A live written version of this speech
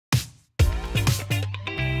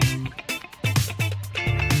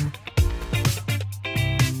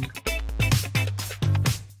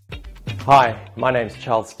Hi, my name's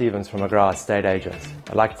Charles Stevens from McGrath Estate Agents.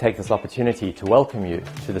 I'd like to take this opportunity to welcome you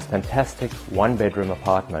to this fantastic one-bedroom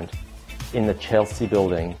apartment in the Chelsea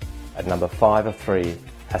building at number 5 of 3,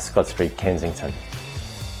 Ascot Street, Kensington.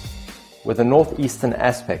 With a northeastern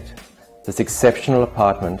aspect, this exceptional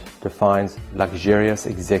apartment defines luxurious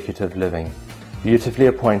executive living, beautifully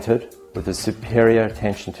appointed with a superior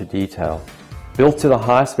attention to detail. Built to the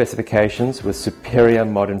highest specifications with superior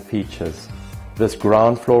modern features, this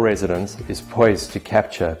ground floor residence is poised to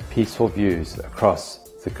capture peaceful views across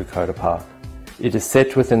the Kokoda Park. It is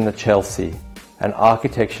set within the Chelsea, an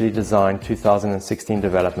architecturally designed 2016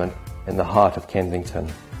 development in the heart of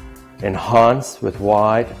Kensington. Enhanced with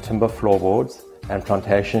wide timber floorboards and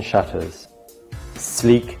plantation shutters,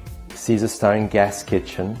 sleek Caesar stone gas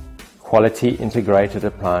kitchen, quality integrated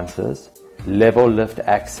appliances, level lift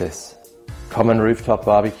access, common rooftop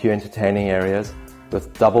barbecue entertaining areas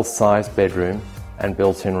with double-sized bedroom and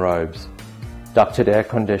built-in robes, ducted air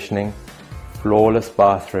conditioning, floorless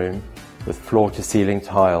bathroom with floor-to-ceiling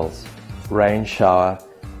tiles, rain shower,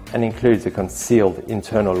 and includes a concealed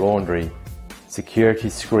internal laundry, security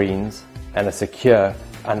screens, and a secure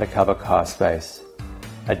undercover car space,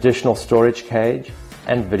 additional storage cage,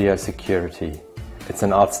 and video security. It's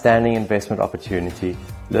an outstanding investment opportunity,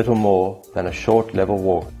 little more than a short level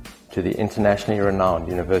walk to the internationally renowned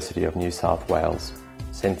University of New South Wales,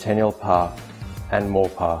 Centennial Park and Moore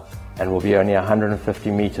Park, and will be only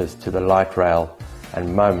 150 metres to the light rail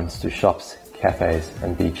and moments to shops, cafes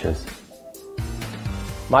and beaches.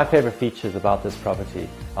 My favourite features about this property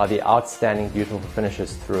are the outstanding beautiful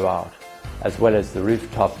finishes throughout, as well as the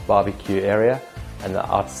rooftop barbecue area and the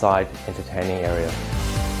outside entertaining area.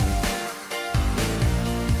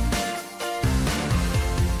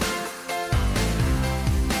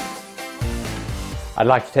 I'd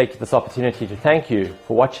like to take this opportunity to thank you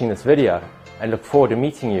for watching this video and look forward to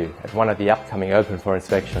meeting you at one of the upcoming open for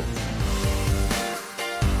inspections.